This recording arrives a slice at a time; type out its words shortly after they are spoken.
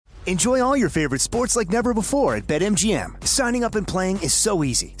Enjoy all your favorite sports like never before at BetMGM. Signing up and playing is so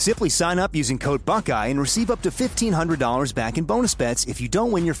easy. Simply sign up using code Buckeye and receive up to $1,500 back in bonus bets if you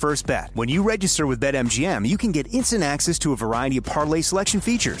don't win your first bet. When you register with BetMGM, you can get instant access to a variety of parlay selection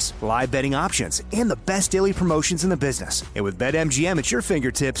features, live betting options, and the best daily promotions in the business. And with BetMGM at your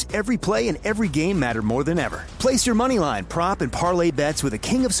fingertips, every play and every game matter more than ever. Place your moneyline, prop, and parlay bets with the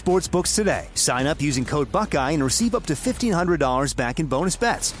king of sportsbooks today. Sign up using code Buckeye and receive up to $1,500 back in bonus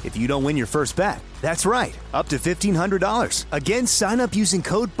bets if you don't win your first bet. That's right, up to $1,500. Again, sign up using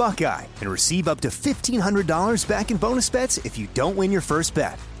code Buckeye and receive up to $1,500 back in bonus bets if you don't win your first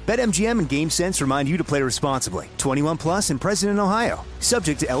bet. BetMGM and GameSense remind you to play responsibly. 21 plus and present in Ohio.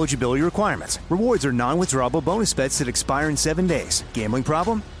 Subject to eligibility requirements. Rewards are non-withdrawable bonus bets that expire in 7 days. Gambling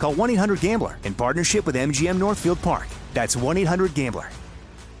problem? Call 1-800-GAMBLER in partnership with MGM Northfield Park. That's 1-800-GAMBLER.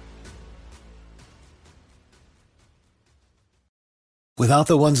 Without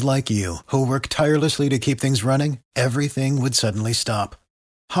the ones like you, who work tirelessly to keep things running, everything would suddenly stop.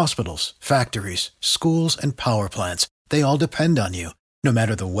 Hospitals, factories, schools, and power plants, they all depend on you. No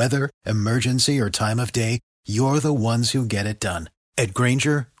matter the weather, emergency, or time of day, you're the ones who get it done. At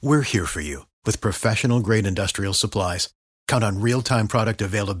Grainger, we're here for you with professional-grade industrial supplies. Count on real-time product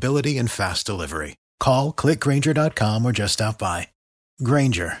availability and fast delivery. Call, click Grainger.com, or just stop by.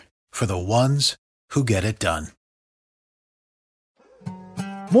 Grainger, for the ones who get it done.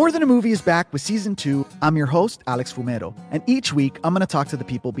 More Than a Movie is back with Season 2. I'm your host, Alex Fumero, and each week I'm going to talk to the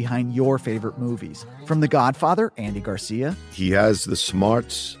people behind your favorite movies. From The Godfather, Andy Garcia. He has the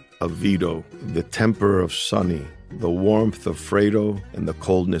smarts of Vito, the temper of Sonny, the warmth of Fredo, and the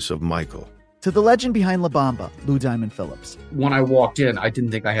coldness of Michael. To the legend behind La Bamba, Lou Diamond Phillips. When I walked in, I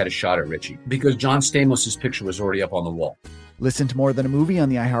didn't think I had a shot at Richie because John Stamos' picture was already up on the wall. Listen to More Than a Movie on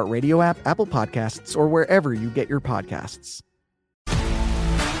the iHeartRadio app, Apple Podcasts, or wherever you get your podcasts.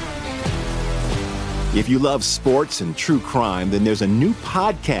 If you love sports and true crime, then there's a new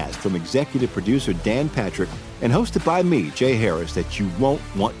podcast from executive producer Dan Patrick and hosted by me, Jay Harris, that you won't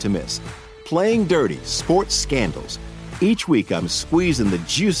want to miss. Playing Dirty: Sports Scandals. Each week, I'm squeezing the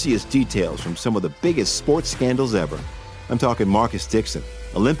juiciest details from some of the biggest sports scandals ever. I'm talking Marcus Dixon,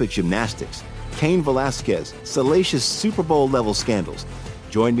 Olympic gymnastics, Cain Velasquez, salacious Super Bowl-level scandals.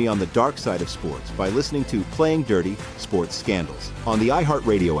 Join me on the dark side of sports by listening to Playing Dirty: Sports Scandals on the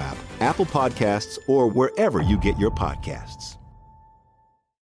iHeartRadio app, Apple Podcasts, or wherever you get your podcasts.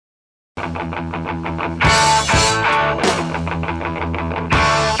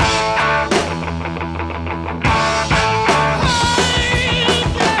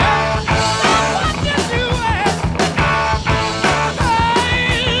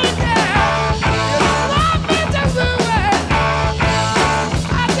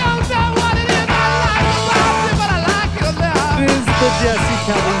 Jesse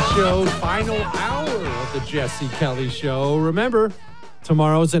Kelly Show, final hour of the Jesse Kelly Show. Remember,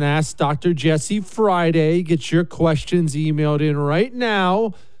 tomorrow's an Ask Dr. Jesse Friday. Get your questions emailed in right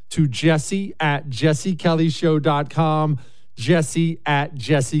now to jesse@jessekellyshow.com.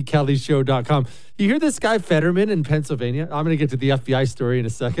 jesse@jessekellyshow.com. You hear this guy Fetterman in Pennsylvania? I'm going to get to the FBI story in a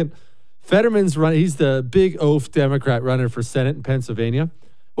second. Fetterman's running. He's the big oaf Democrat running for Senate in Pennsylvania.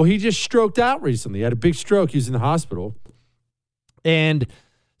 Well, he just stroked out recently. He had a big stroke. He was in the hospital. And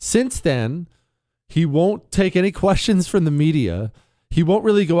since then, he won't take any questions from the media. He won't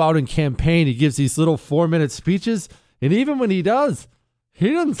really go out and campaign. He gives these little 4-minute speeches. And even when he does,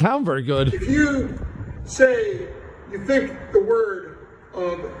 he doesn't sound very good. If you say you think the word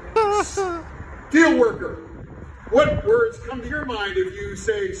steel worker, what words come to your mind if you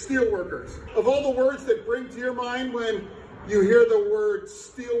say steel workers? Of all the words that bring to your mind when you hear the word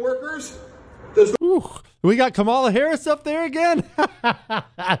steel workers, does we got Kamala Harris up there again.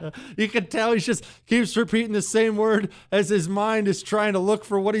 You can tell he just keeps repeating the same word as his mind is trying to look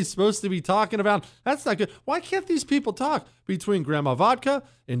for what he's supposed to be talking about. That's not good. Why can't these people talk between Grandma Vodka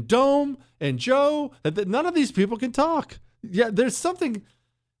and Dome and Joe? None of these people can talk. Yeah, there's something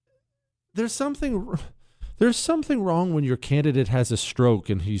wrong when your candidate has a stroke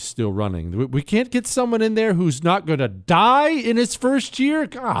and he's still running. We can't get someone in there who's not going to die in his first year.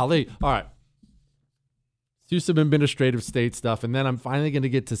 Golly. All right. Do some administrative state stuff, and then I'm finally going to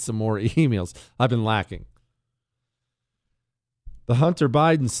get to some more emails I've been lacking. The Hunter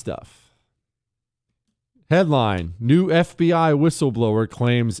Biden stuff. Headline: New FBI whistleblower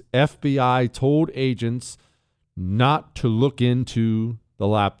claims FBI told agents not to look into the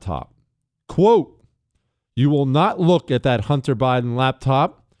laptop. Quote, "You will not look at that Hunter Biden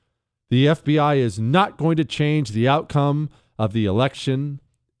laptop. The FBI is not going to change the outcome of the election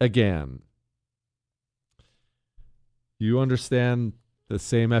again." You understand The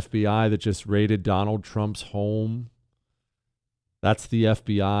same FBI that just raided Donald Trump's home. That's the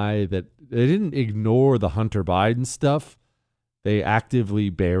FBI that they didn't ignore the Hunter Biden stuff. They actively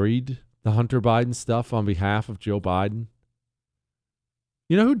buried the Hunter Biden stuff on behalf of Joe Biden.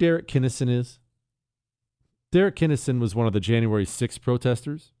 You know who Derek Kinnison is? Derek Kinnison was one of the January 6th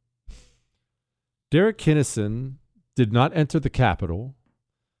protesters. Derek Kinnison did not enter the Capitol.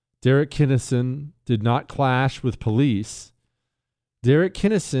 Derek Kinnison did not clash with police. Derek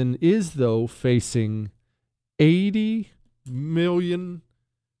Kinnison is, though, facing 80 years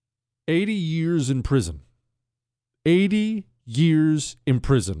in prison. 80 years in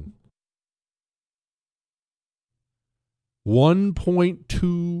prison.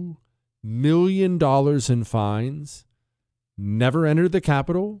 $1.2 million in fines. Never entered the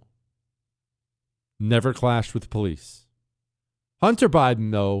Capitol. Never clashed with police. Hunter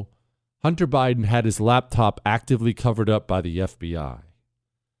Biden, though, Hunter Biden had his laptop actively covered up by the FBI.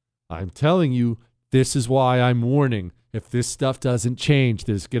 I'm telling you, this is why I'm warning. If this stuff doesn't change,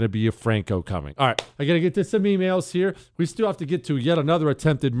 there's going to be a Franco coming. All right, I got to get to some emails here. We still have to get to yet another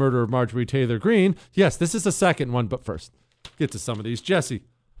attempted murder of Marjorie Taylor Greene. Yes, this is the second one, but first, get to some of these. Jesse,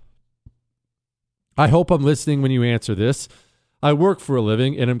 I hope I'm listening when you answer this. I work for a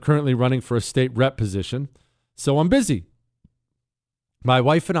living, and I'm currently running for a state rep position, so I'm busy. My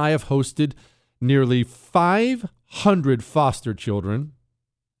wife and I have hosted nearly 500 foster children.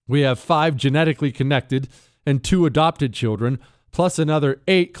 We have 5 genetically connected and 2 adopted children, plus another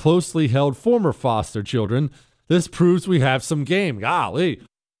 8 closely held former foster children. This proves we have some game. Golly.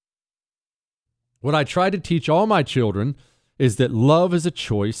 What I try to teach all my children is that love is a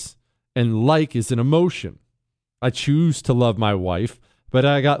choice and like is an emotion. I choose to love my wife, but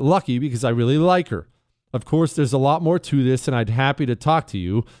I got lucky because I really like her. Of course, there's a lot more to this, and I'd happy to talk to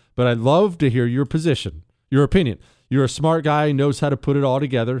you, but I'd love to hear your opinion. You're a smart guy who knows how to put it all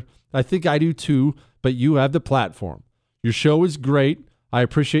together. I think I do too, but you have the platform. Your show is great. I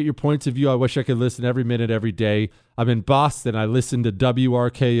appreciate your points of view. I wish I could listen every minute, every day. I'm in Boston. I listen to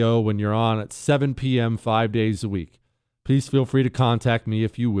WRKO when you're on at 7 p.m. 5 days a week. Please feel free to contact me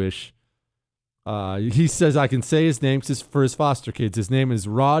if you wish. He says I can say his name for his foster kids. His name is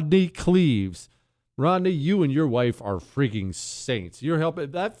Rodney Cleaves. Rodney, you and your wife are freaking saints. You're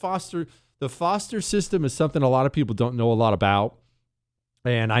helping the foster system is something a lot of people don't know a lot about.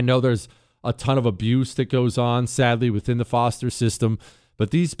 And I know there's a ton of abuse that goes on, sadly, within the foster system.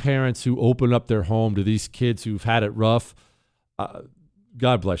 But these parents who open up their home to these kids who've had it rough,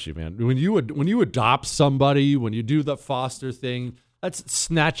 God bless you, man. When you adopt somebody, when you do the foster thing, that's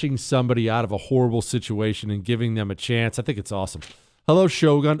snatching somebody out of a horrible situation and giving them a chance. I think it's awesome. Hello,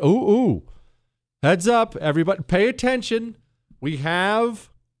 Shogun. Ooh. Heads up, everybody. Pay attention. We have,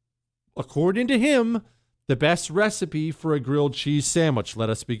 according to him, the best recipe for a grilled cheese sandwich. Let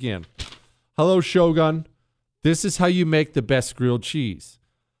us begin. Hello, Shogun. This is how you make the best grilled cheese.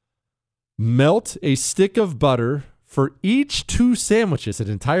 Melt a stick of butter for each 2 sandwiches, an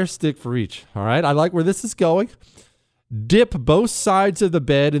entire stick for each. All right, I like where this is going. Dip both sides of the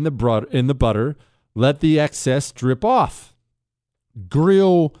bed in the butter. Let the excess drip off.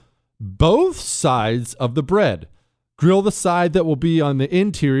 Grill both sides of the bread. Grill the side that will be on the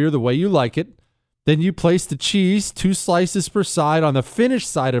interior the way you like it. Then you place the cheese, 2 slices per side, on the finished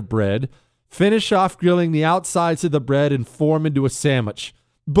side of bread. Finish off grilling the outsides of the bread and form into a sandwich.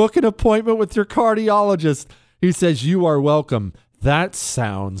 Book an appointment with your cardiologist. He says you are welcome. That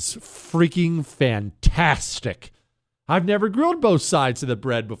sounds freaking fantastic. I've never grilled both sides of the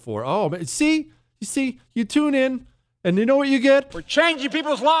bread before. Oh, you tune in. And you know what you get? We're changing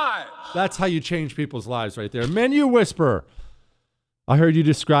people's lives. That's how you change people's lives right there. Menu Whisperer. I heard you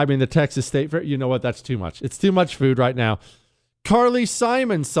describing the Texas State Fair. You know what? That's too much. It's too much food right now. Carly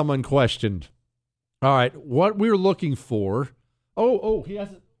Simon, someone questioned. All right, what we're looking for. He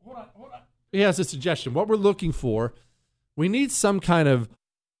has it. Hold on. He has a suggestion. What we're looking for, we need some kind of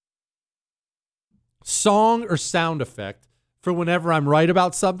song or sound effect for whenever I'm right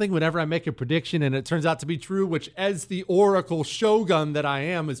about something, whenever I make a prediction and it turns out to be true, which as the Oracle Shogun that I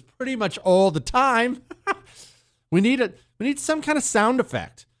am is pretty much all the time. We need some kind of sound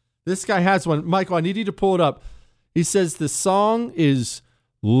effect. This guy has one. Michael, I need you to pull it up. He says the song is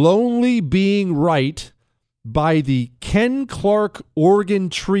Lonely Being Right by the Ken Clark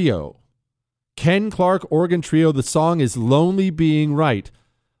Organ Trio. Ken Clark Organ Trio. The song is Lonely Being Right.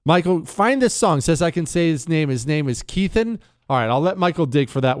 Michael, find this song. It says I can say his name. His name is Keithan. All right, I'll let Michael dig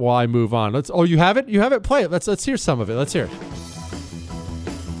for that while I move on. You have it? You have it? Play it. Let's hear some of it. Let's hear it.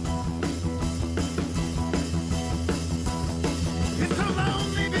 It's so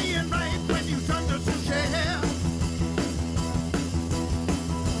lonely being right when you turn to share.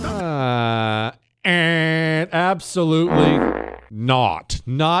 And absolutely not.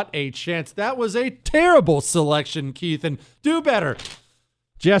 Not a chance. That was a terrible selection, Keith, and do better.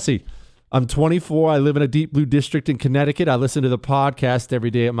 Jesse, I'm 24. I live in a deep blue district in Connecticut. I listen to the podcast every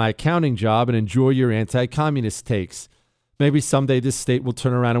day at my accounting job and enjoy your anti-communist takes. Maybe someday this state will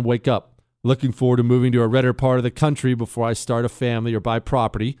turn around and wake up. Looking forward to moving to a redder part of the country before I start a family or buy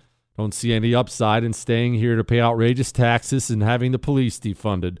property. Don't see any upside in staying here to pay outrageous taxes and having the police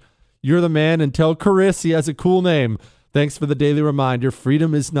defunded. You're the man, and tell Chris he has a cool name. Thanks for the daily reminder.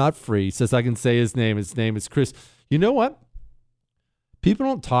 Freedom is not free. Says I can say his name. His name is Chris. You know what? People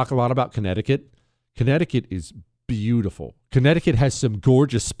don't talk a lot about Connecticut. Connecticut is beautiful. Connecticut has some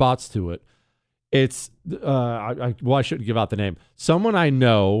gorgeous spots to it. It's, I shouldn't give out the name. Someone I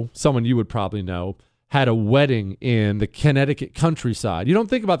know, someone you would probably know, had a wedding in the Connecticut countryside. You don't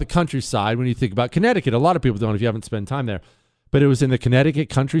think about the countryside when you think about Connecticut. A lot of people don't if you haven't spent time there. But it was in the Connecticut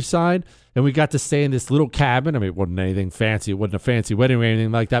countryside, and we got to stay in this little cabin. I mean, it wasn't anything fancy. It wasn't a fancy wedding or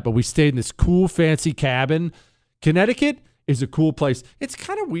anything like that, but we stayed in this cool, fancy cabin. Connecticut is a cool place. It's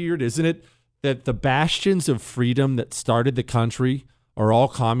kind of weird, isn't it, that the bastions of freedom that started the country are all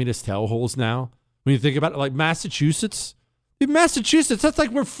communist hellholes now? When you think about it, like Massachusetts. In Massachusetts, that's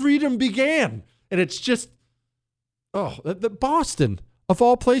like where freedom began. And it's just, the Boston, of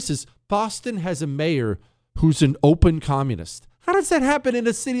all places, Boston has a mayor who's an open communist. How does that happen in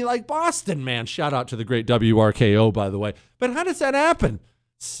a city like Boston, man? Shout out to the great WRKO, by the way. But how does that happen?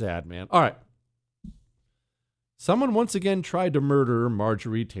 Sad, man. All right. Someone once again tried to murder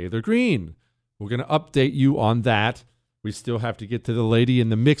Marjorie Taylor Greene. We're going to update you on that. We still have to get to the lady in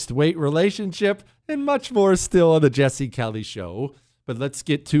the mixed weight relationship and much more still on the Jesse Kelly Show. But let's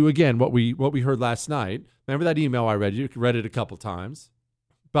get to, again, what we heard last night. Remember that email I read? You read it a couple times.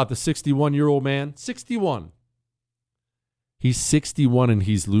 About the 61-year-old man. 61. He's 61 and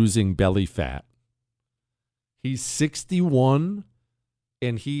he's losing belly fat. He's 61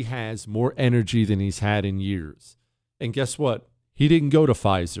 and he has more energy than he's had in years. And guess what? He didn't go to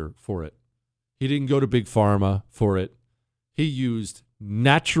Pfizer for it. He didn't go to Big Pharma for it. He used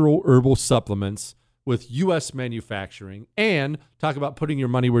natural herbal supplements with U.S. manufacturing, and talk about putting your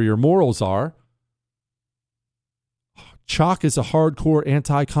money where your morals are. Chalk is a hardcore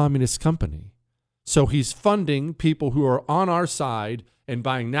anti-communist company. So he's funding people who are on our side and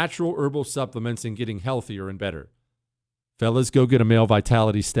buying natural herbal supplements and getting healthier and better. Fellas, go get a male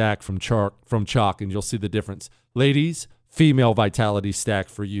vitality stack from Chalk and you'll see the difference. Ladies, female vitality stack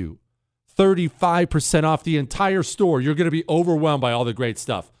for you. 35% off the entire store. You're going to be overwhelmed by all the great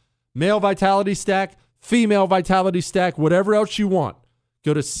stuff. Male vitality stack, female vitality stack, whatever else you want.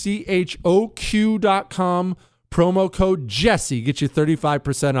 Go to CHOQ.com. Promo code Jesse. Get you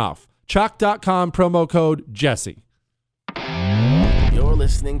 35% off. Chalk.com, promo code Jesse. You're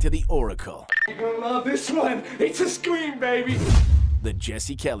listening to The Oracle. You're gonna love this one. It's a scream, baby. The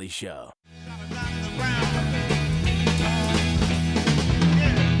Jesse Kelly Show.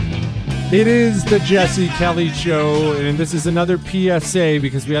 It is the Jesse Kelly Show, and this is another PSA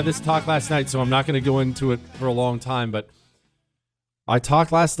because we had this talk last night, so I'm not going to go into it for a long time, but I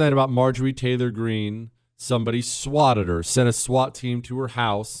talked last night about Marjorie Taylor Greene. Somebody swatted her, sent a SWAT team to her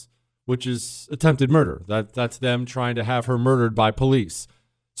house, which is attempted murder. That's them trying to have her murdered by police.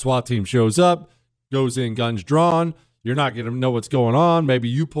 SWAT team shows up, goes in, guns drawn. You're not going to know what's going on. Maybe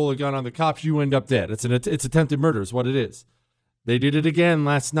you pull a gun on the cops, you end up dead. It's attempted murder is what it is. They did it again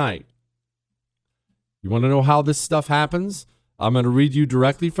last night. You want to know how this stuff happens? I'm going to read you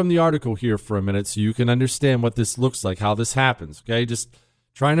directly from the article here for a minute so you can understand what this looks like, how this happens, okay? Just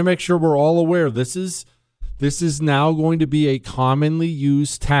trying to make sure we're all aware. This is now going to be a commonly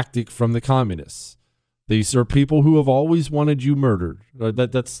used tactic from the communists. These are people who have always wanted you murdered.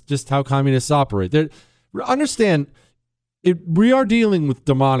 That's just how communists operate. Understand, we are dealing with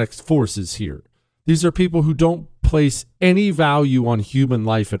demonic forces here. These are people who don't place any value on human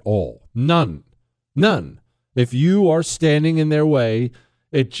life at all. None. If you are standing in their way,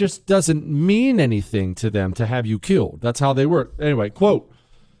 it just doesn't mean anything to them to have you killed. That's how they work. Anyway, quote,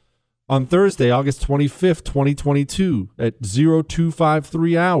 on Thursday, August 25th, 2022, at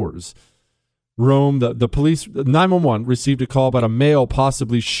 0253 hours, Rome, the police, 911, received a call about a male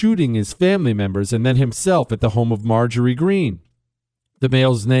possibly shooting his family members and then himself at the home of Marjorie Greene. The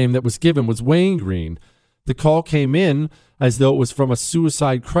male's name that was given was Wayne Greene. The call came in as though it was from a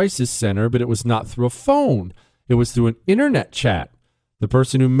suicide crisis center, but it was not through a phone. It was through an internet chat. The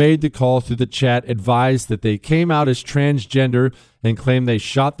person who made the call through the chat advised that they came out as transgender and claimed they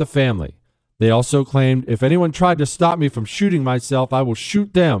shot the family. They also claimed, if anyone tried to stop me from shooting myself, I will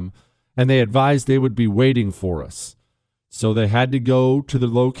shoot them, and they advised they would be waiting for us. So they had to go to the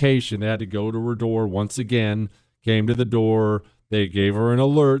location. They had to go to her door once again, came to the door. They gave her an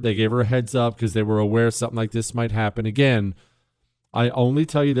alert. They gave her a heads up because they were aware something like this might happen again. I only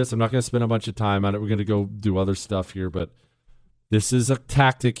tell you this. I'm not going to spend a bunch of time on it. We're going to go do other stuff here, but this is a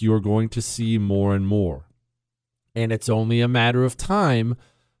tactic you're going to see more and more. And it's only a matter of time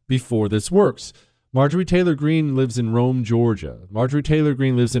before this works. Marjorie Taylor Greene lives in Rome, Georgia. Marjorie Taylor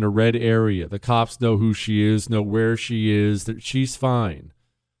Greene lives in a red area. The cops know who she is, know where she is, that she's fine.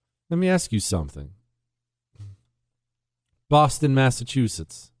 Let me ask you something. Boston,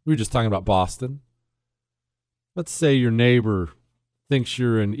 Massachusetts. We were just talking about Boston. Let's say your neighbor thinks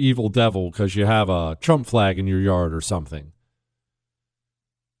you're an evil devil because you have a Trump flag in your yard or something.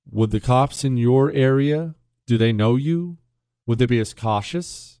 Would the cops in your area, do they know you? Would they be as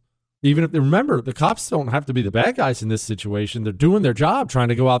cautious? Even if, remember, the cops don't have to be the bad guys in this situation. They're doing their job, trying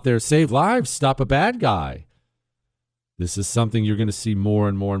to go out there, save lives, stop a bad guy. This is something you're going to see more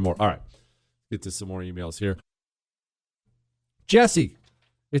and more and more. All right, get to some more emails here. Jesse,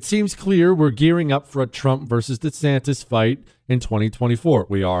 it seems clear we're gearing up for a Trump versus DeSantis fight in 2024.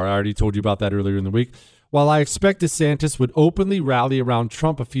 We are. I already told you about that earlier in the week. While I expect DeSantis would openly rally around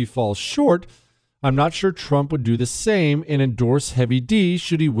Trump if he falls short, I'm not sure Trump would do the same and endorse Heavy D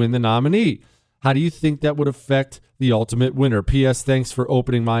should he win the nominee. How do you think that would affect the ultimate winner? P.S. Thanks for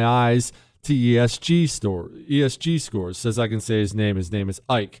opening my eyes to ESG scores. Says I can say his name. His name is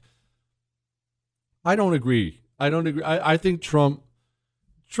Ike. I don't agree. I think Trump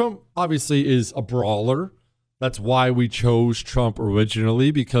obviously is a brawler. That's why we chose Trump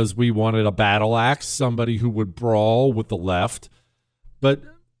originally, because we wanted a battle axe, somebody who would brawl with the left. But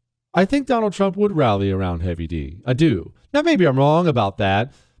I think Donald Trump would rally around Heavy D. I do. Now, maybe I'm wrong about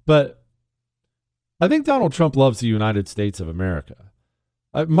that, but I think Donald Trump loves the United States of America.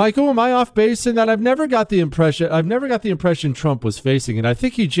 Michael, am I off base in that? I've never got the impression Trump was facing, and I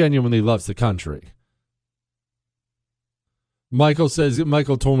think he genuinely loves the country. Michael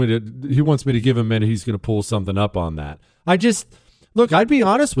told me that he wants me to give him a minute. He's going to pull something up on that. Look, I'd be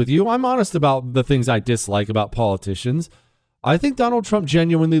honest with you. I'm honest about the things I dislike about politicians. I think Donald Trump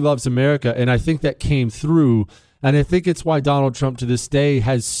genuinely loves America, and I think that came through. And I think it's why Donald Trump to this day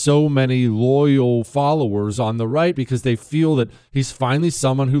has so many loyal followers on the right, because they feel that he's finally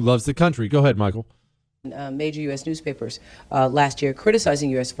someone who loves the country. Go ahead, Michael. Major U.S. newspapers last year criticizing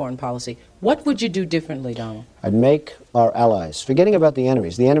U.S. foreign policy. What would you do differently, Donald? I'd make our allies, forgetting about the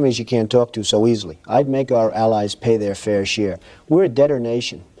enemies you can't talk to so easily, I'd make our allies pay their fair share. We're a debtor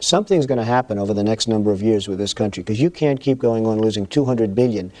nation. Something's going to happen over the next number of years with this country, because you can't keep going on losing $200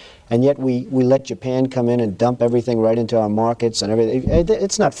 billion, and yet we let Japan come in and dump everything right into our markets and everything.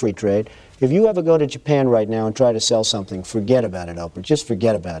 It's not free trade. If you ever go to Japan right now and try to sell something, forget about it, Oprah. Just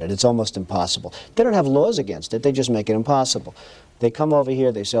forget about it. It's almost impossible. They don't have laws against it. They just make it impossible. They come over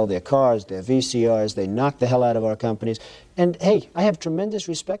here, they sell their cars, their VCRs, they knock the hell out of our companies. And, hey, I have tremendous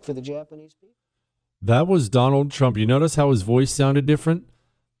respect for the Japanese people. That was Donald Trump. You notice how his voice sounded different?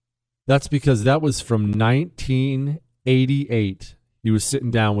 That's because that was from 1988. He was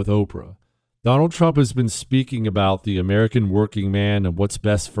sitting down with Oprah. Donald Trump has been speaking about the American working man and what's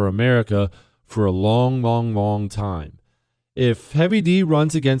best for America for a long, long, long time. If Heavy D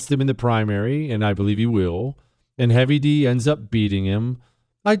runs against him in the primary, and I believe he will, and Heavy D ends up beating him,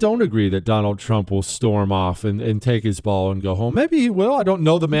 I don't agree that Donald Trump will storm off and take his ball and go home. Maybe he will. I don't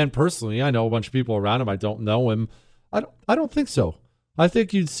know the man personally. I know a bunch of people around him. I don't know him. I don't think so. I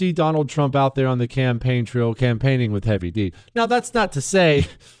think you'd see Donald Trump out there on the campaign trail campaigning with Heavy D. Now, that's not to say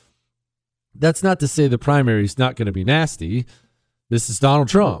the primary is not going to be nasty. This is Donald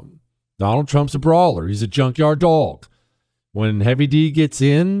Trump. Donald Trump's a brawler. He's a junkyard dog. When Heavy D gets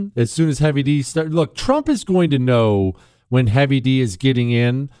in, as soon as Heavy D starts, look, Trump is going to know when Heavy D is getting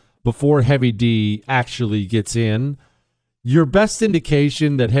in before Heavy D actually gets in. Your best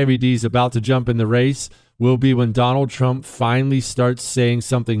indication that Heavy D is about to jump in the race will be when Donald Trump finally starts saying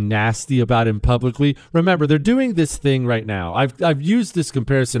something nasty about him publicly. Remember, they're doing this thing right now. I've used this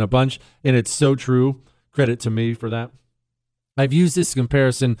comparison a bunch, and it's so true. Credit to me for that. I've used this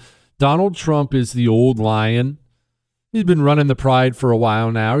comparison. Donald Trump is the old lion. He's been running the Pride for a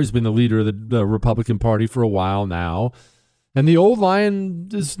while now. He's been the leader of the Republican Party for a while now. And the old lion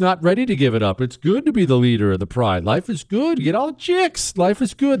is not ready to give it up. It's good to be the leader of the Pride. Life is good. You get all the chicks. Life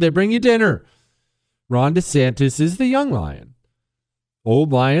is good. They bring you dinner. Ron DeSantis is the young lion.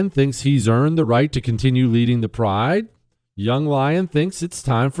 Old lion thinks he's earned the right to continue leading the Pride. Young lion thinks it's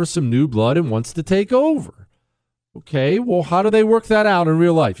time for some new blood and wants to take over. Okay, well, how do they work that out in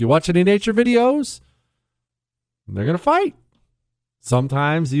real life? You watch any nature videos? They're going to fight.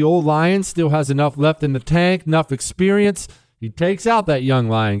 Sometimes the old lion still has enough left in the tank, enough experience. He takes out that young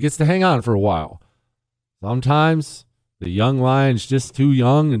lion, gets to hang on for a while. Sometimes the young lion's just too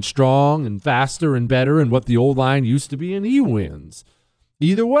young and strong and faster and better and what the old lion used to be, and he wins.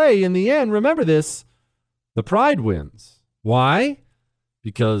 Either way, in the end, remember this, the pride wins. Why?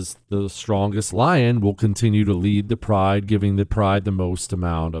 Because the strongest lion will continue to lead the pride, giving the pride the most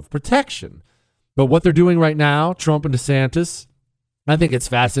amount of protection. But what they're doing right now, Trump and DeSantis, I think it's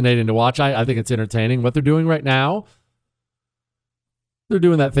fascinating to watch. I think it's entertaining. What they're doing right now, they're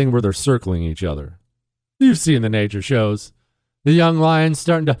doing that thing where they're circling each other. You've seen the nature shows. The young lion's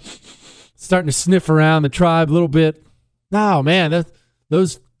starting to sniff around the tribe a little bit. Oh, man,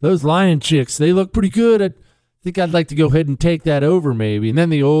 those lion chicks, they look pretty good. I think I'd like to go ahead and take that over maybe. And then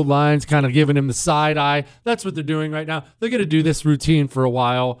the old lion's kind of giving him the side eye. That's what they're doing right now. They're going to do this routine for a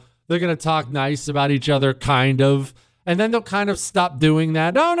while. They're going to talk nice about each other, kind of. And then they'll kind of stop doing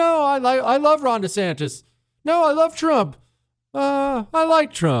that. No, I love Ron DeSantis. No, I love Trump. I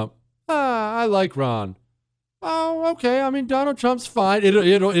like Trump. I like Ron. Oh, okay. I mean, Donald Trump's fine.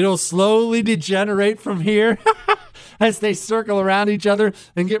 It'll slowly degenerate from here as they circle around each other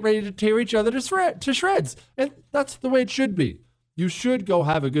and get ready to tear each other to shreds. And that's the way it should be. You should go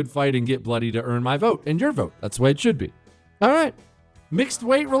have a good fight and get bloody to earn my vote and your vote. That's the way it should be. All right. Mixed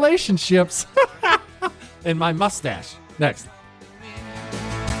weight relationships and my mustache. Next.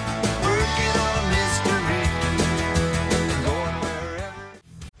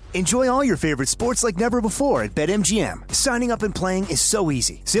 Enjoy all your favorite sports like never before at BetMGM. Signing up and playing is so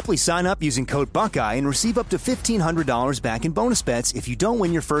easy. Simply sign up using code Buckeye and receive up to $1,500 back in bonus bets if you don't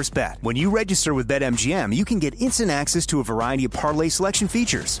win your first bet. When you register with BetMGM, you can get instant access to a variety of parlay selection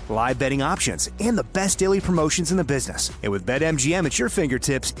features, live betting options, and the best daily promotions in the business. And with BetMGM at your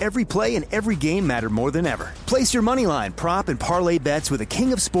fingertips, every play and every game matter more than ever. Place your moneyline, prop, and parlay bets with the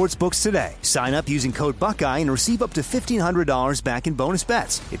king of sportsbooks today. Sign up using code Buckeye and receive up to $1,500 back in bonus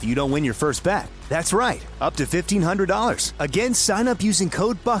bets if you don't win your first bet. That's right, up to $1,500. Again, sign up using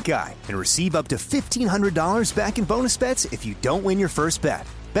code Buckeye and receive up to $1,500 back in bonus bets if you don't win your first bet.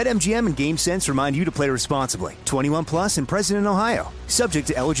 BetMGM and GameSense remind you to play responsibly. 21 plus and present in Ohio. Subject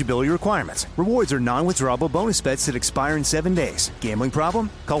to eligibility requirements. Rewards are non-withdrawable bonus bets that expire in 7 days. Gambling problem?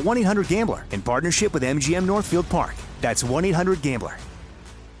 Call 1-800-GAMBLER in partnership with MGM Northfield Park. That's 1-800-GAMBLER.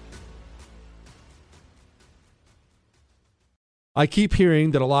 I keep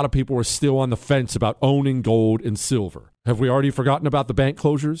hearing that a lot of people are still on the fence about owning gold and silver. Have we already forgotten about the bank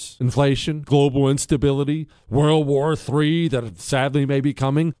closures, inflation, global instability, World War III that sadly may be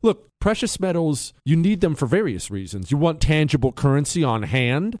coming? Look, precious metals, you need them for various reasons. You want tangible currency on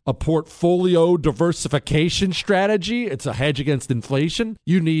hand, a portfolio diversification strategy. It's a hedge against inflation.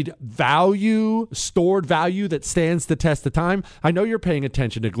 You need value, stored value that stands the test of time. I know you're paying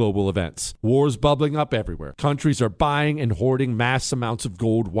attention to global events. Wars bubbling up everywhere. Countries are buying and hoarding mass amounts of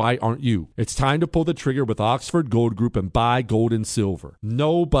gold. Why aren't you? It's time to pull the trigger with Oxford Gold Group and buy gold and silver.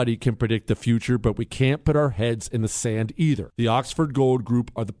 Nobody can predict the future, but we can't put our heads in the sand either. The Oxford Gold Group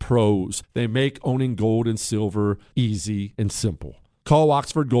are the pros. They make owning gold and silver easy and simple. Call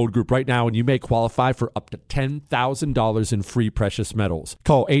Oxford Gold Group right now and you may qualify for up to $10,000 in free precious metals.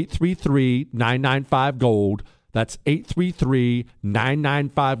 Call 833-995-GOLD. That's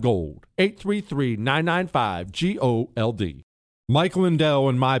 833-995-GOLD. 833-995-GOLD. Mike Lindell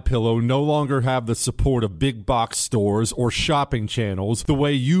and MyPillow no longer have the support of big box stores or shopping channels the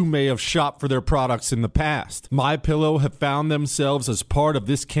way you may have shopped for their products in the past. MyPillow have found themselves as part of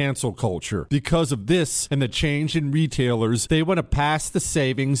this cancel culture. Because of this and the change in retailers, they want to pass the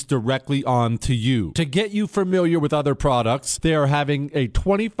savings directly on to you. To get you familiar with other products, they are having a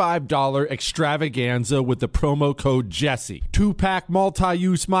 $25 extravaganza with the promo code Jesse. 2-pack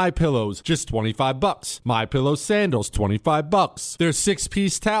multi-use MyPillows, just $25. MyPillow sandals, $25. Their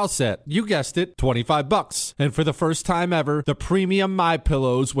 6-piece towel set, you guessed it, $25. And for the first time ever, the premium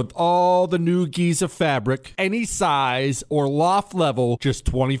MyPillows with all the new Giza fabric, any size or loft level, just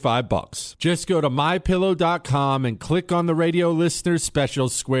 $25. Just go to MyPillow.com and click on the radio listeners special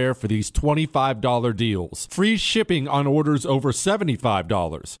square for these $25 deals. Free shipping on orders over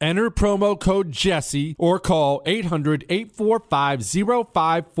 $75. Enter promo code Jesse or call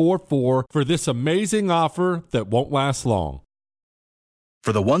 800-845-0544 for this amazing offer that won't last long.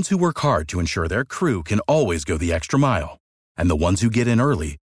 For the ones who work hard to ensure their crew can always go the extra mile, and the ones who get in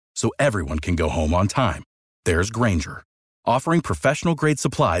early so everyone can go home on time, there's Grainger, offering professional-grade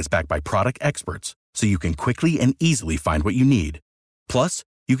supplies backed by product experts so you can quickly and easily find what you need. Plus,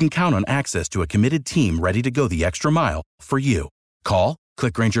 you can count on access to a committed team ready to go the extra mile for you. Call,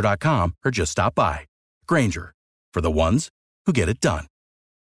 click Grainger.com, or just stop by. Grainger, for the ones who get it done.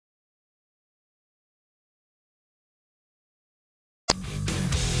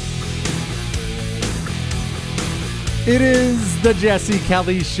 It is the Jesse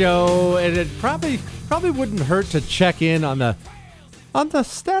Kelly Show, and it probably wouldn't hurt to check in on the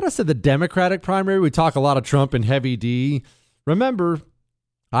status of the Democratic primary. We talk a lot of Trump and Heavy D. Remember,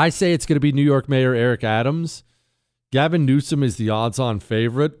 I say it's going to be New York Mayor Eric Adams. Gavin Newsom is the odds-on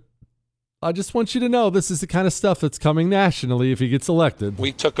favorite. I just want you to know this is the kind of stuff that's coming nationally if he gets elected.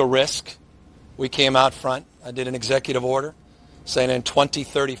 We took a risk. We came out front. I did an executive order saying in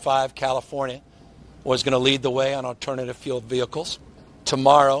 2035, California was going to lead the way on alternative fuel vehicles.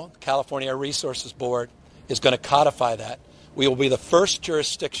 Tomorrow, the California Air Resources Board is going to codify that. We will be the first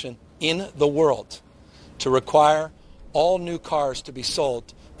jurisdiction in the world to require all new cars to be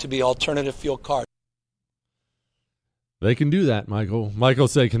sold to be alternative fuel cars. They can do that, Michael. Michael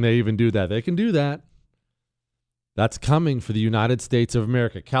said, can they even do that? They can do that. That's coming for the United States of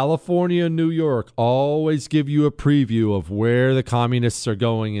America. California and New York always give you a preview of where the communists are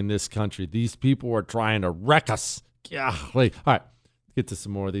going in this country. These people are trying to wreck us. Golly. All right, get to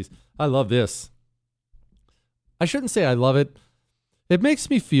some more of these. I love this. I shouldn't say I love it. It makes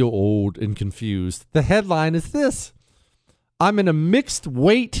me feel old and confused. The headline is this: I'm in a mixed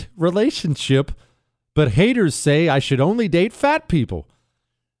weight relationship, but haters say I should only date fat people.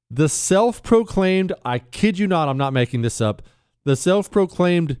 The self-proclaimed, I kid you not, I'm not making this up, the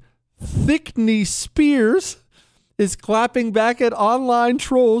self-proclaimed Thickney Spears is clapping back at online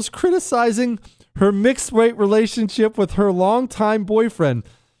trolls criticizing her mixed-weight relationship with her longtime boyfriend.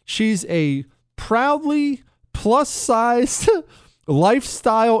 She's a proudly plus-sized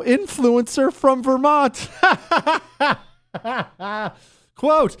lifestyle influencer from Vermont.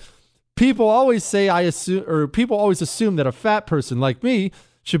 Quote, people always assume that a fat person like me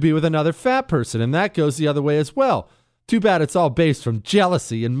should be with another fat person, and that goes the other way as well. Too bad it's all based from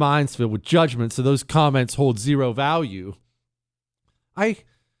jealousy and minds filled with judgment, so those comments hold zero value. I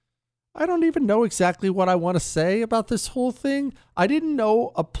don't even know exactly what I want to say about this whole thing. I didn't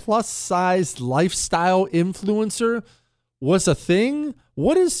know a plus-sized lifestyle influencer was a thing.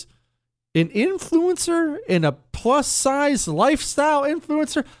 What is an influencer and a plus-size lifestyle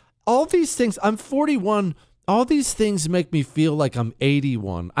influencer? All these things, I'm 41. All these things make me feel like I'm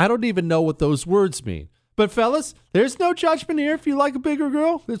 81. I don't even know what those words mean. But fellas, there's no judgment here if you like a bigger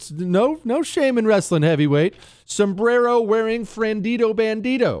girl. It's no shame in wrestling heavyweight. Sombrero wearing Frandito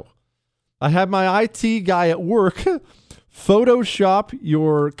Bandito. I had my IT guy at work Photoshop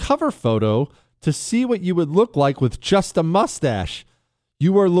your cover photo to see what you would look like with just a mustache.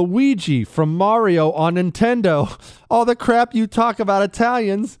 You are Luigi from Mario on Nintendo. All the crap you talk about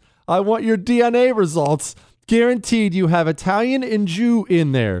Italians, I want your DNA results. Guaranteed you have Italian and Jew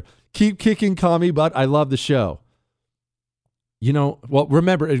in there. Keep kicking commie butt. I love the show. You know, well,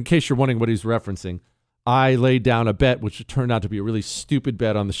 remember, in case you're wondering what he's referencing, I laid down a bet, which turned out to be a really stupid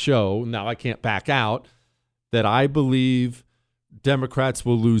bet on the show. Now I can't back out, that I believe Democrats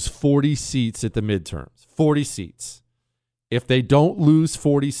will lose 40 seats at the midterms. 40 seats. If they don't lose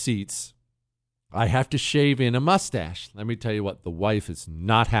 40 seats, I have to shave in a mustache. Let me tell you what, the wife is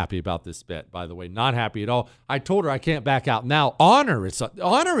not happy about this bet, by the way. Not happy at all. I told her I can't back out now. Honor is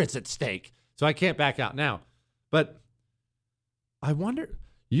at stake, so I can't back out now. But I wonder,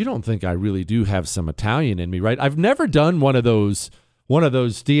 you don't think I really do have some Italian in me, right? I've never done one of those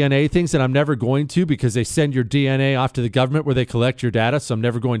DNA things, and I'm never going to, because they send your DNA off to the government where they collect your data, so I'm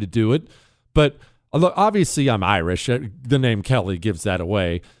never going to do it. But look, obviously I'm Irish. The name Kelly gives that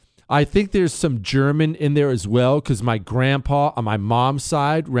away. I think there's some German in there as well, because my grandpa on my mom's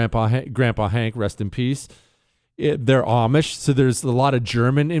side, Grandpa Hank, rest in peace, they're Amish, so there's a lot of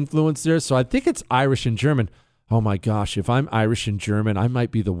German influence there. So I think it's Irish and German. Oh my gosh, if I'm Irish and German, I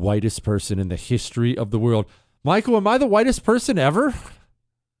might be the whitest person in the history of the world. Michael, am I the whitest person ever?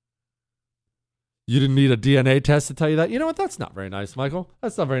 You didn't need a DNA test to tell you that? You know what? That's not very nice, Michael.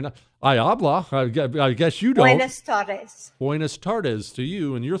 That's not very nice. Ay habla. I guess you don't. Buenas tardes. Buenas tardes to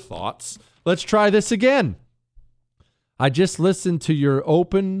you and your thoughts. Let's try this again. I just listened to your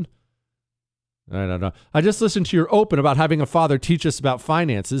open. I don't know. I just listened to your open about having a father teach us about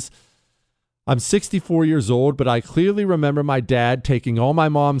finances. I'm 64 years old, but I clearly remember my dad taking all my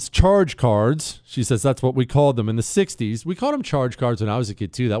mom's charge cards. She says that's what we called them in the 60s. We called them charge cards when I was a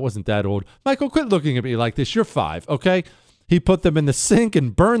kid, too. That wasn't that old. Michael, quit looking at me like this. You're 5, okay? He put them in the sink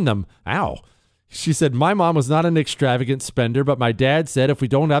and burned them. Ow. She said, my mom was not an extravagant spender, but my dad said if we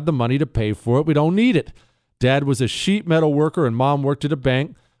don't have the money to pay for it, we don't need it. Dad was a sheet metal worker and mom worked at a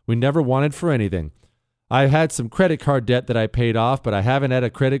bank. We never wanted for anything. I had some credit card debt that I paid off, but I haven't had a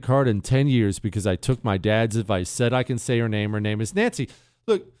credit card in 10 years because I took my dad's advice. Said I can say her name. Her name is Nancy.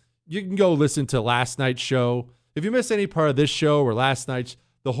 Look, you can go listen to last night's show. If you miss any part of this show or last night's,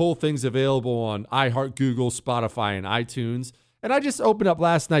 the whole thing's available on iHeart, Google, Spotify, and iTunes. And I just opened up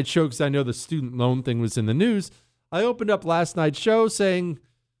last night's show because I know the student loan thing was in the news. I opened up last night's show saying,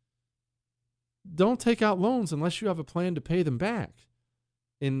 don't take out loans unless you have a plan to pay them back.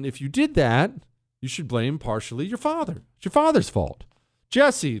 And if you did that, you should blame partially your father. It's your father's fault.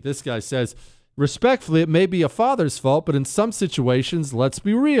 Jesse, this guy says, respectfully, it may be a father's fault, but in some situations, let's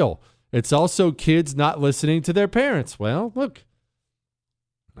be real. It's also kids not listening to their parents. Well, look,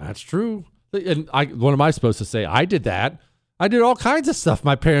 that's true. And what am I supposed to say? I did that. I did all kinds of stuff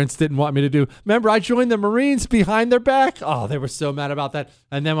my parents didn't want me to do. Remember, I joined the Marines behind their back. Oh, they were so mad about that.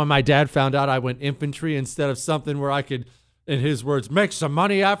 And then when my dad found out I went infantry instead of something where I could, in his words, make some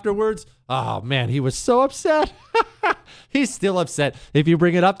money afterwards. Oh, man, he was so upset. He's still upset. If you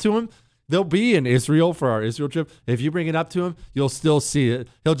bring it up to him, they'll be in Israel for our Israel trip. If you bring it up to him, you'll still see it.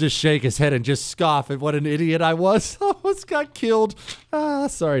 He'll just shake his head and just scoff at what an idiot I was. I almost got killed.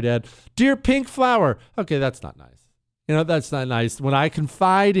 Sorry, Dad. Dear Pink Flower. Okay, that's not nice. You know, that's not nice. When I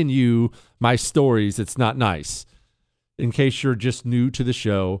confide in you my stories, it's not nice. In case you're just new to the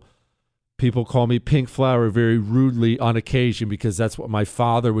show, people call me Pink Flower very rudely on occasion because that's what my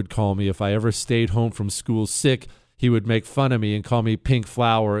father would call me. If I ever stayed home from school sick, he would make fun of me and call me Pink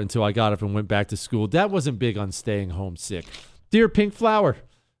Flower until I got up and went back to school. Dad wasn't big on staying home sick. Dear Pink Flower,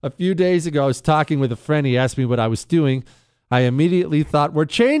 a few days ago I was talking with a friend. He asked me what I was doing. I immediately thought, we're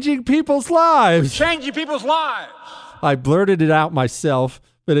changing people's lives. Changing people's lives. I blurted it out myself,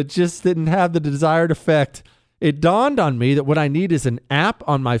 but it just didn't have the desired effect. It dawned on me that what I need is an app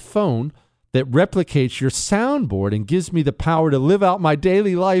on my phone that replicates your soundboard and gives me the power to live out my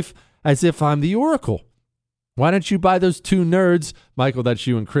daily life as if I'm the Oracle. Why don't you buy those two nerds, Michael, that's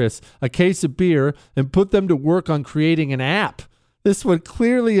you and Chris, a case of beer and put them to work on creating an app? This would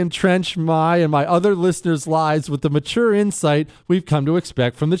clearly entrench my and my other listeners' lives with the mature insight we've come to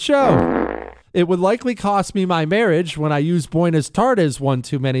expect from the show. It would likely cost me my marriage when I use Buenas Tardes one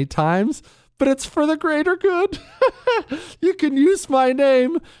too many times, but it's for the greater good. You can use my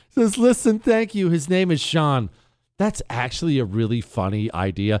name. It says, listen, thank you. His name is Sean. That's actually a really funny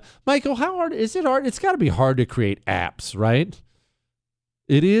idea. Michael, how hard is it? Hard? It's got to be hard to create apps, right?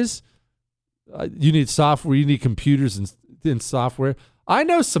 It is. You need software. You need computers and software. I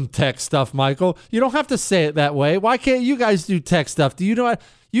know some tech stuff, Michael. You don't have to say it that way. Why can't you guys do tech stuff? Do you know what?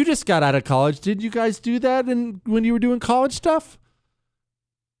 You just got out of college. Did you guys do that when you were doing college stuff?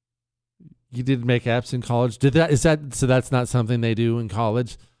 You didn't make apps in college? So that's not something they do in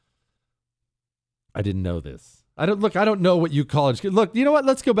college? I didn't know this. I don't know what you college. Look, you know what?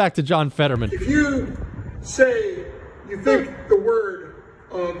 Let's go back to John Fetterman. If you say you think the word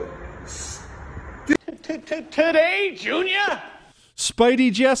Today, Junior?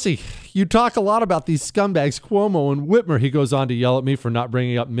 Spidey Jesse, you talk a lot about these scumbags, Cuomo and Whitmer. He goes on to yell at me for not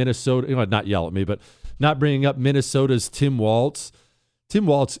bringing up Minnesota. Not yell at me, but not bringing up Minnesota's Tim Walz. Tim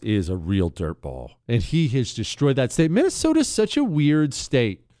Walz is a real dirtball, and he has destroyed that state. Minnesota's such a weird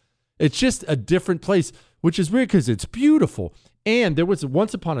state. It's just a different place, which is weird because it's beautiful. And there was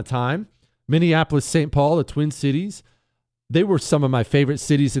once upon a time, Minneapolis, St. Paul, the Twin Cities, they were some of my favorite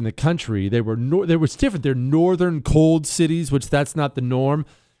cities in the country. They was different. They're northern cold cities, which that's not the norm.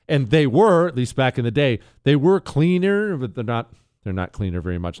 And they were, at least back in the day, they were cleaner, but they're not cleaner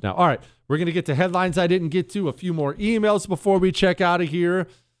very much now. All right, we're going to get to headlines I didn't get to, a few more emails before we check out of here.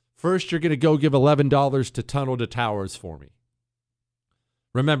 First, you're going to go give $11 to Tunnel to Towers for me.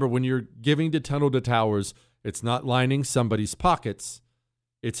 Remember, when you're giving to Tunnel to Towers, it's not lining somebody's pockets.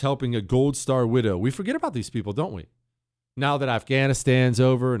 It's helping a Gold Star widow. We forget about these people, don't we? Now that Afghanistan's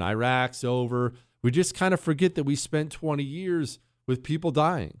over and Iraq's over, we just kind of forget that we spent 20 years with people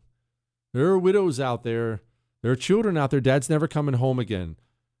dying. There are widows out there. There are children out there. Dad's never coming home again.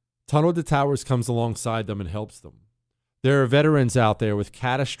 Tunnel to Towers comes alongside them and helps them. There are veterans out there with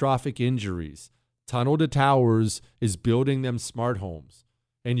catastrophic injuries. Tunnel to Towers is building them smart homes.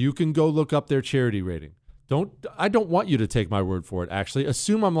 And you can go look up their charity rating. I don't want you to take my word for it, actually.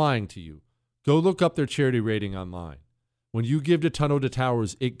 Assume I'm lying to you. Go look up their charity rating online. When you give to Tunnel to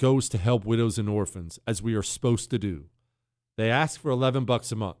Towers, it goes to help widows and orphans, as we are supposed to do. They ask for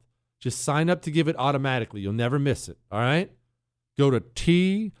 $11 a month. Just sign up to give it automatically. You'll never miss it, all right? Go to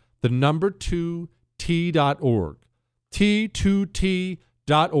T2T.org. T2T.org.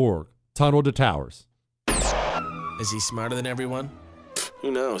 Tunnel to Towers. Is he smarter than everyone?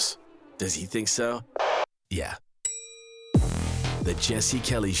 Who knows? Does he think so? Yeah. The Jesse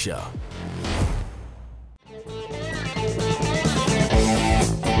Kelly Show.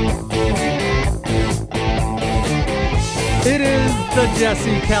 It is the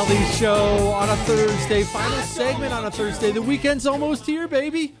Jesse Kelly Show on a Thursday. Final segment on a Thursday. The weekend's almost here,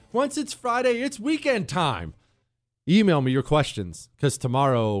 baby. Once it's Friday, it's weekend time. Email me your questions, because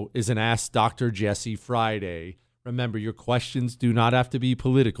tomorrow is an Ask Dr. Jesse Friday. Remember, your questions do not have to be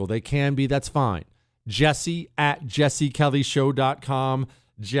political. They can be, that's fine. Jesse@jessekellyshow.com.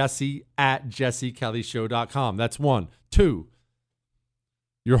 Jesse@jessekellyshow.com. That's 1. 2,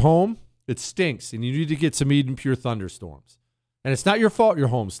 your home, it stinks, and you need to get some Eden Pure thunderstorms. And it's not your fault your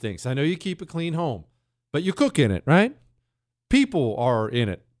home stinks. I know you keep a clean home, but you cook in it, right? People are in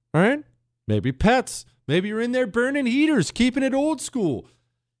it, all right? Maybe pets. Maybe you're in there burning heaters, keeping it old school.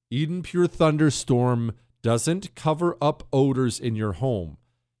 Eden Pure Thunderstorm doesn't cover up odors in your home.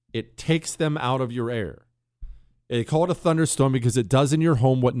 It takes them out of your air. They call it a thunderstorm because it does in your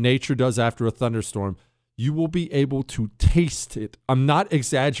home what nature does after a thunderstorm. You will be able to taste it. I'm not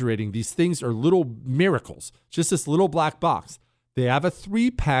exaggerating. These things are little miracles. Just this little black box. They have a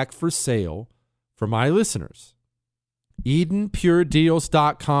 3-pack for sale for my listeners.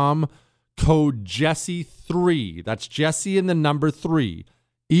 EdenPureDeals.com, code Jesse3. That's Jesse and the number 3.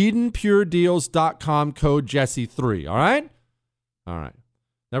 EdenPureDeals.com, code Jesse3. All right? All right.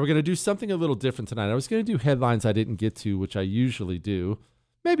 Now we're going to do something a little different tonight. I was going to do headlines I didn't get to, which I usually do.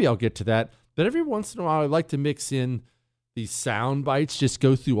 Maybe I'll get to that. But every once in a while, I like to mix in these sound bites, just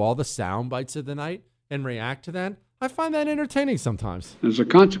go through all the sound bites of the night and react to that. I find that entertaining sometimes. As a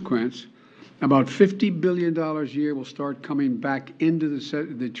consequence, about $50 billion a year will start coming back into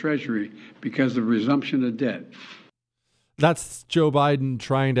the Treasury because of resumption of debt. That's Joe Biden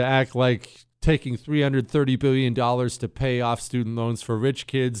trying to act like taking $330 billion to pay off student loans for rich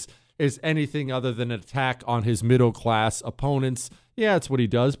kids is anything other than an attack on his middle-class opponents. Yeah, that's what he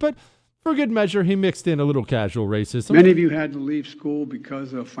does. But for good measure, he mixed in a little casual racism. Many of you had to leave school because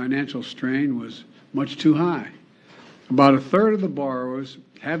the financial strain was much too high. About a third of the borrowers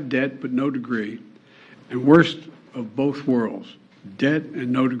have debt but no degree, and worst of both worlds, debt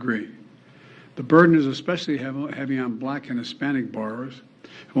and no degree. The burden is especially heavy on Black and Hispanic borrowers,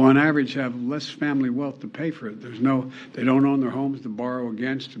 who on average have less family wealth to pay for it. They don't own their homes to borrow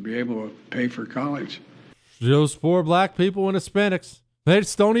against to be able to pay for college. Those poor Black people and Hispanics, they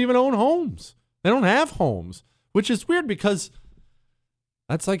just don't even own homes. They don't have homes, which is weird because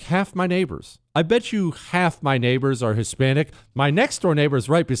that's like half my neighbors. I bet you half my neighbors are Hispanic. My next door neighbors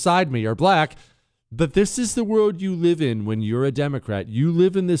right beside me are Black. But this is the world you live in when you're a Democrat. You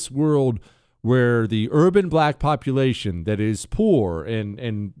live in this world where the urban Black population that is poor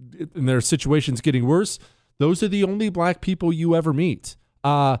and their situation's getting worse, those are the only Black people you ever meet.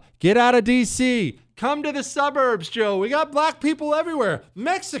 Get out of D.C. Come to the suburbs, Joe. We got Black people everywhere.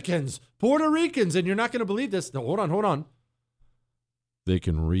 Mexicans, Puerto Ricans, and you're not going to believe this. No, hold on. They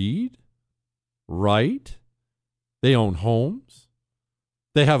can read, write, they own homes,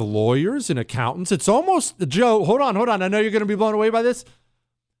 they have lawyers and accountants. It's almost, Joe, hold on. I know you're going to be blown away by this.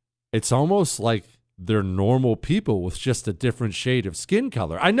 It's almost like they're normal people with just a different shade of skin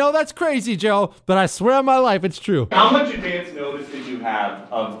color. I know that's crazy, Joe, but I swear on my life it's true. How much advance notice did you have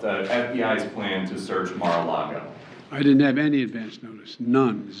of the FBI's plan to search Mar-a-Lago? I didn't have any advance notice.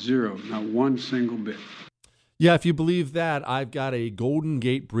 None. Zero. Not one single bit. Yeah, if you believe that, I've got a Golden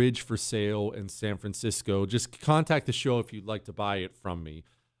Gate Bridge for sale in San Francisco. Just contact the show if you'd like to buy it from me.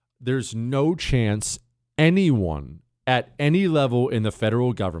 There's no chance anyone at any level in the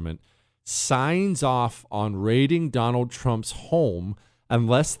federal government signs off on raiding Donald Trump's home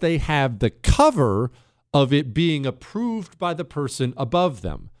unless they have the cover of it being approved by the person above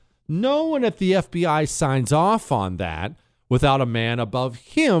them. No one at the FBI signs off on that without a man above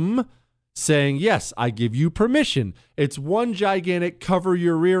him saying, yes, I give you permission. It's one gigantic cover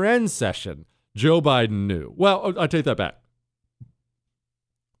your rear end session. Joe Biden knew. Well, I take that back.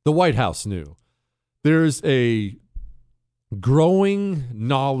 The White House knew. There's a growing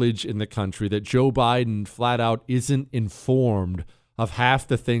knowledge in the country that Joe Biden flat out isn't informed of half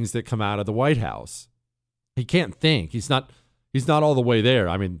the things that come out of the White House. He can't think. He's not all the way there.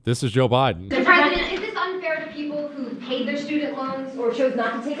 I mean, this is Joe Biden. Mr. President, is this unfair to people who paid their student loans or chose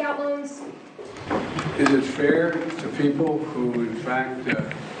not to take out loans? Is it fair to people who, in fact,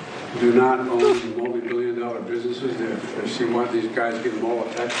 do not own multi-billion-dollar businesses? They see why these guys give them all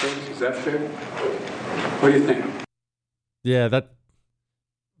a tax breaks? Is that fair? What do you think? Yeah,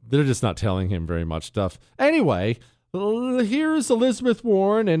 they're just not telling him very much stuff. Anyway, here's Elizabeth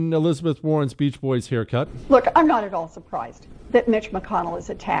Warren and Elizabeth Warren's Beach Boys haircut. Look, I'm not at all surprised that Mitch McConnell is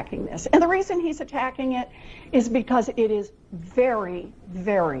attacking this. And the reason he's attacking it is because it is very,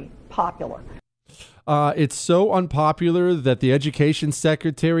 very popular. It's so unpopular that the education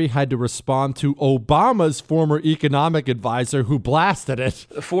secretary had to respond to Obama's former economic advisor who blasted it.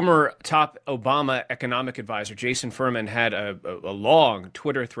 The former top Obama economic advisor, Jason Furman, had a long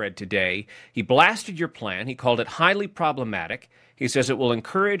Twitter thread today. He blasted your plan. He called it highly problematic. He says it will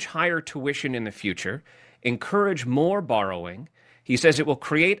encourage higher tuition in the future, encourage more borrowing. He says it will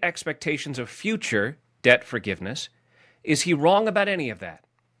create expectations of future debt forgiveness. Is he wrong about any of that?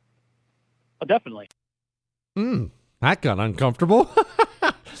 Oh, definitely. That got uncomfortable.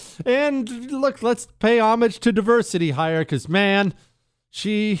 And look, let's pay homage to Diversity Hire because, man,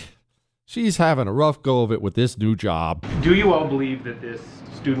 she's having a rough go of it with this new job. Do you all believe that this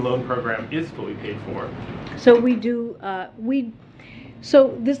student loan program is fully paid for? So we do.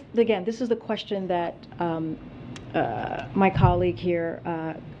 So this is the question that my colleague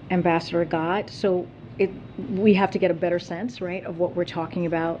here, Ambassador, got. So we have to get a better sense, right, of what we're talking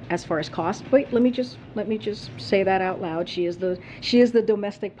about as far as cost. Wait, let me just say that out loud. She is the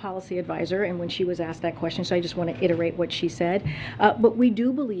domestic policy advisor, and when she was asked that question, so I just want to iterate what she said. But we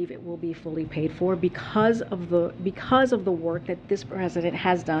do believe it will be fully paid for because of the work that this president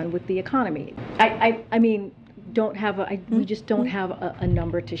has done with the economy. I mean, we just don't have a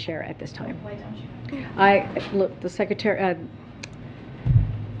number to share at this time. Why don't you? Look, the secretary.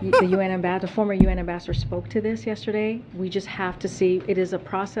 The former UN ambassador spoke to this yesterday. We just have to see. It is a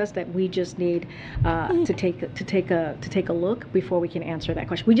process that we just need to take a look before we can answer that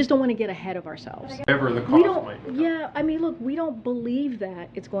question. We just don't want to get ahead of ourselves. Whatever the cost might become. Yeah, I mean, look, we don't believe that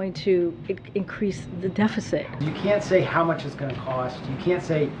it's going to increase the deficit. You can't say how much it's going to cost. You can't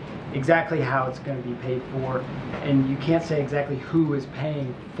say exactly how it's going to be paid for, and you can't say exactly who is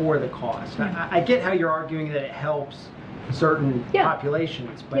paying for the cost. I get how you're arguing that it helps certain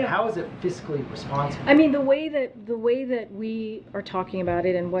populations, but how is it fiscally responsible? I mean, the way that we are talking about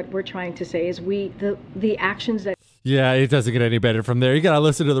it and what we're trying to say is the actions that. Yeah, it doesn't get any better from there. You got to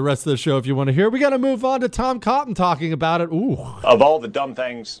listen to the rest of the show if you want to hear. We got to move on to Tom Cotton talking about it. Ooh. Of all the dumb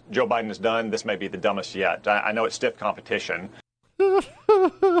things Joe Biden has done, this may be the dumbest yet. I know it's stiff competition.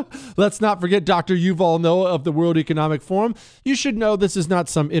 Let's not forget Dr. Yuval Noah of the World Economic Forum. You should know this is not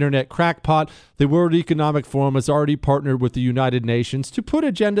some internet crackpot. The World Economic Forum has already partnered with the United Nations to put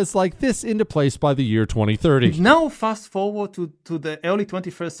agendas like this into place by the year 2030. Now fast forward to the early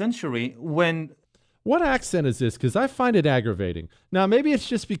 21st century when... What accent is this? Because I find it aggravating. Now, maybe it's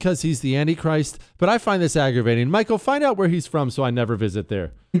just because he's the Antichrist, but I find this aggravating. Michael, find out where he's from so I never visit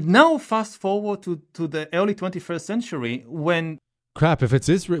there. Now fast forward to the early 21st century when... Crap, if it's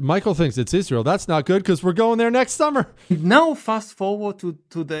Israel, Michael thinks it's Israel. That's not good because we're going there next summer. Now fast forward to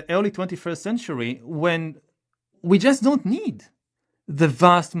the early 21st century when we just don't need the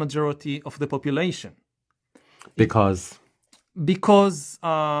vast majority of the population. Because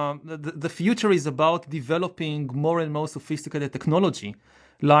the future is about developing more and more sophisticated technology,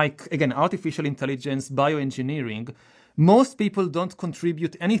 like, again, artificial intelligence, bioengineering. Most people don't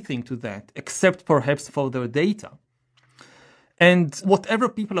contribute anything to that, except perhaps for their data. And whatever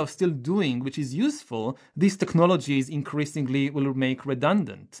people are still doing, which is useful, these technologies increasingly will make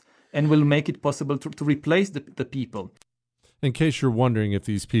redundant and will make it possible to replace the people. In case you're wondering if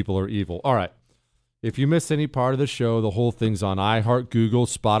these people are evil. All right. If you miss any part of the show, the whole thing's on iHeart, Google,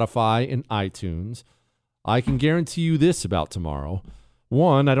 Spotify, and iTunes. I can guarantee you this about tomorrow.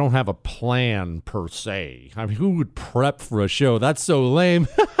 One, I don't have a plan per se. I mean, who would prep for a show? That's so lame.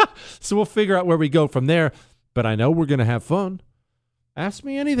 So we'll figure out where we go from there. But I know we're going to have fun. Ask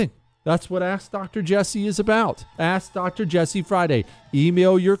me anything. That's what Ask Dr. Jesse is about. Ask Dr. Jesse Friday.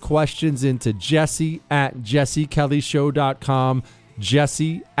 Email your questions into jesse@jessekellyshow.com.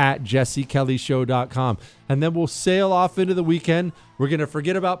 jesse@jessekellyshow.com. And then we'll sail off into the weekend. We're going to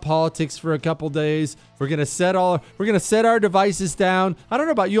forget about politics for a couple days. We're going to set our devices down. I don't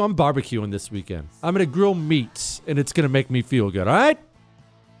know about you. I'm barbecuing this weekend. I'm going to grill meats, and it's going to make me feel good. All right?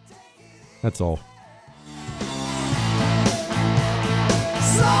 That's all.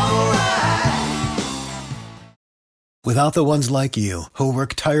 Without the ones like you, who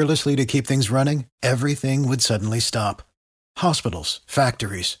work tirelessly to keep things running, everything would suddenly stop. Hospitals,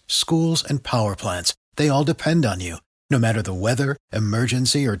 factories, schools, and power plants, they all depend on you. No matter the weather,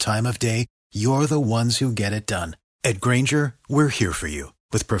 emergency, or time of day, you're the ones who get it done. At Grainger, we're here for you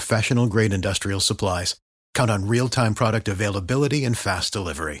with professional-grade industrial supplies. Count on real-time product availability and fast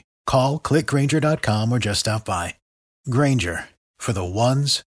delivery. Call, clickgrainger.com, or just stop by. Grainger, for the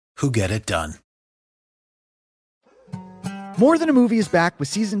ones who get it done. More Than a Movie is back with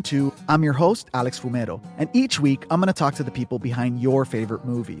Season 2. I'm your host, Alex Fumero, and each week I'm going to talk to the people behind your favorite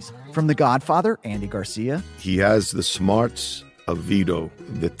movies. From The Godfather, Andy Garcia. He has the smarts of Vito,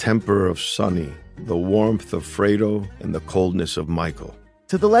 the temper of Sonny, the warmth of Fredo, and the coldness of Michael.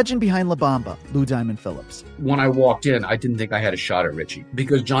 To the legend behind La Bamba, Lou Diamond Phillips. When I walked in, I didn't think I had a shot at Richie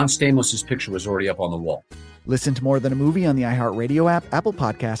because John Stamos' picture was already up on the wall. Listen to More Than a Movie on the iHeartRadio app, Apple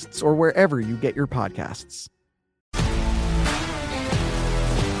Podcasts, or wherever you get your podcasts.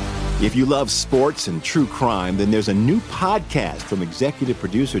 If you love sports and true crime, then there's a new podcast from executive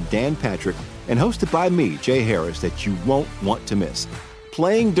producer Dan Patrick and hosted by me, Jay Harris, that you won't want to miss.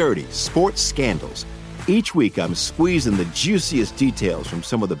 Playing Dirty: Sports Scandals. Each week, I'm squeezing the juiciest details from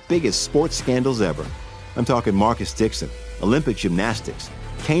some of the biggest sports scandals ever. I'm talking Marcus Dixon, Olympic gymnastics,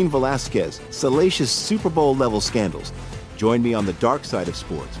 Cain Velasquez, salacious Super Bowl-level scandals. Join me on the dark side of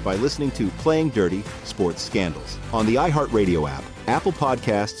sports by listening to Playing Dirty: Sports Scandals on the iHeartRadio app, Apple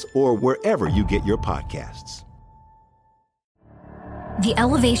Podcasts, or wherever you get your podcasts. The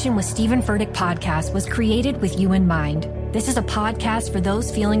Elevation with Stephen Furtick podcast was created with you in mind. This is a podcast for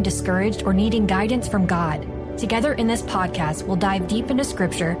those feeling discouraged or needing guidance from God. Together in this podcast, we'll dive deep into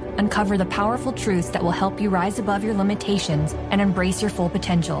Scripture, uncover the powerful truths that will help you rise above your limitations and embrace your full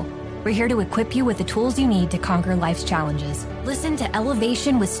potential. We're here to equip you with the tools you need to conquer life's challenges. Listen to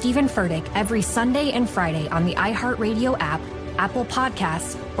Elevation with Stephen Furtick every Sunday and Friday on the iHeartRadio app, Apple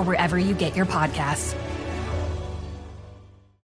Podcasts, or wherever you get your podcasts.